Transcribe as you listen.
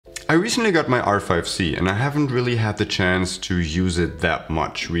I recently got my R5C and I haven't really had the chance to use it that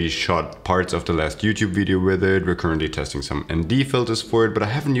much. We shot parts of the last YouTube video with it, we're currently testing some ND filters for it, but I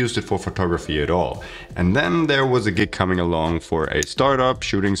haven't used it for photography at all. And then there was a gig coming along for a startup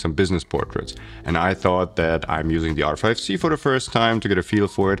shooting some business portraits. And I thought that I'm using the R5C for the first time to get a feel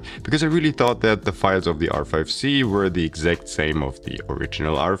for it, because I really thought that the files of the R5C were the exact same of the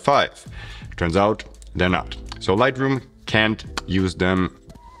original R5. Turns out they're not. So Lightroom can't use them.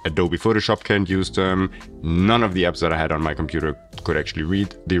 Adobe Photoshop can't use them. None of the apps that I had on my computer could actually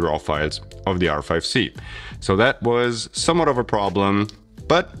read the raw files of the R5C. So that was somewhat of a problem,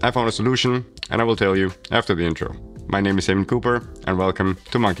 but I found a solution and I will tell you after the intro. My name is Zeapon Cooper and welcome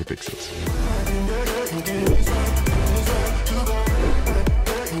to Monkey Pixels.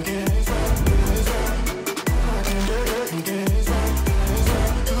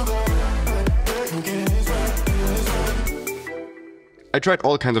 I tried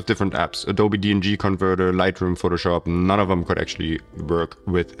all kinds of different apps, Adobe DNG Converter, Lightroom Photoshop, none of them could actually work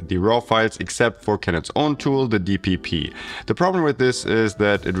with the raw files except for Canon's own tool, the DPP. The problem with this is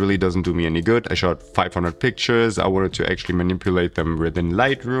that it really doesn't do me any good. I shot 500 pictures, I wanted to actually manipulate them within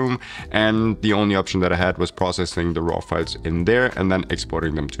Lightroom, and the only option that I had was processing the raw files in there and then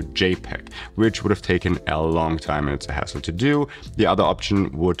exporting them to JPEG, which would have taken a long time and it's a hassle to do. The other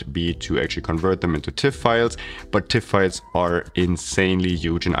option would be to actually convert them into TIFF files, but TIFF files are insanely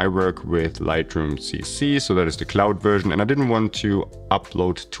huge, and I work with Lightroom CC, so that is the cloud version, and I didn't want to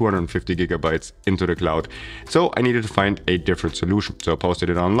upload 250 gigabytes into the cloud, so I needed to find a different solution. So I posted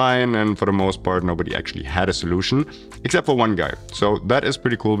it online, and for the most part nobody actually had a solution except for one guy. So that is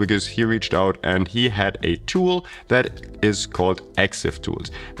pretty cool because he reached out and he had a tool that is called exiftool,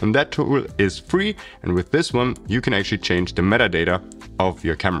 and that tool is free, and with this one you can actually change the metadata of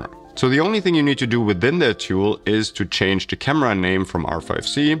your camera. So the only thing you need to do within that tool is to change the camera name from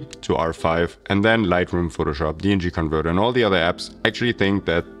R5C to R5, and then Lightroom, Photoshop, DNG Converter and all the other apps actually think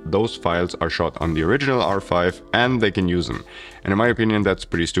that those files are shot on the original R5 and they can use them. And in my opinion that's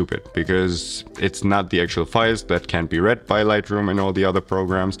pretty stupid, because it's not the actual files that can't be read by Lightroom and all the other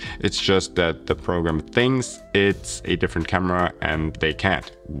programs, it's just that the program thinks it's a different camera and they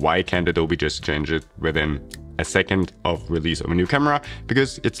can't. Why can't Adobe just change it within a second of release of a new camera?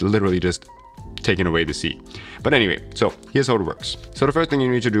 Because it's literally just taking away the C. But anyway, so here's how it works. So the first thing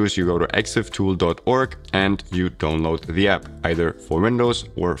you need to do is you go to exiftool.org and you download the app, either for Windows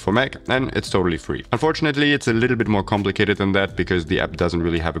or for Mac, and it's totally free. Unfortunately, it's a little bit more complicated than that because the app doesn't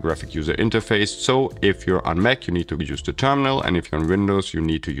really have a graphic user interface. So if you're on Mac, you need to use the terminal, and if you're on Windows, you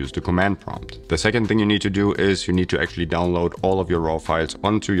need to use the command prompt. The second thing you need to do is you need to actually download all of your raw files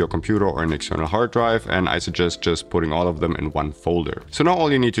onto your computer or an external hard drive, and I suggest just putting all of them in one folder. So now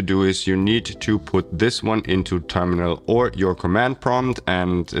all you need to do is you need to put this one into terminal or your command prompt,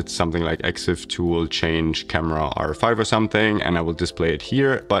 and it's something like exiftool change camera R5 or something, and I will display it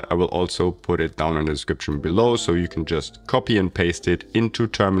here, but I will also put it down in the description below so you can just copy and paste it into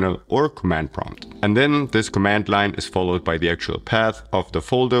terminal or command prompt. And then this command line is followed by the actual path of the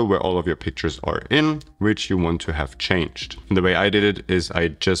folder where all of your pictures are in, which you want to have changed. And the way I did it is I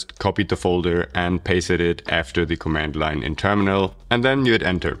just copied the folder and pasted it after the command line in terminal, and then you hit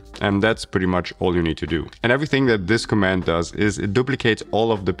enter, and that's pretty much all you need to do. And everything that this command does is it duplicates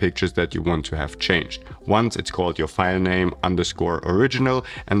all of the pictures that you want to have changed. Once it's called your file name _ original,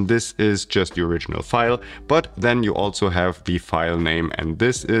 and this is just the original file, but then you also have the file name, and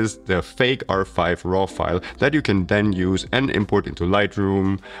this is the fake R5 raw file that you can then use and import into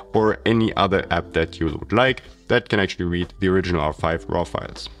Lightroom or any other app that you would like that can actually read the original R5 raw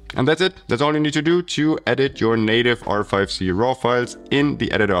files. And that's it. That's all you need to do to edit your native R5C raw files in the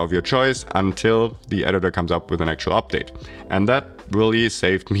editor of your choice until the editor comes up with an actual update. And that really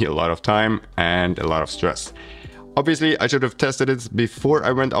saved me a lot of time and a lot of stress. Obviously, I should have tested it before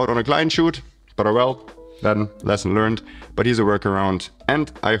I went out on a client shoot, but oh well, then lesson learned. But here's a workaround,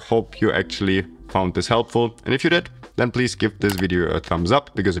 and I hope you actually found this helpful. And if you did, then please give this video a thumbs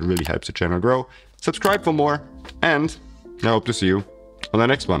up because it really helps the channel grow. Subscribe for more, and I hope to see you on the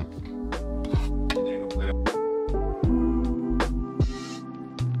next one.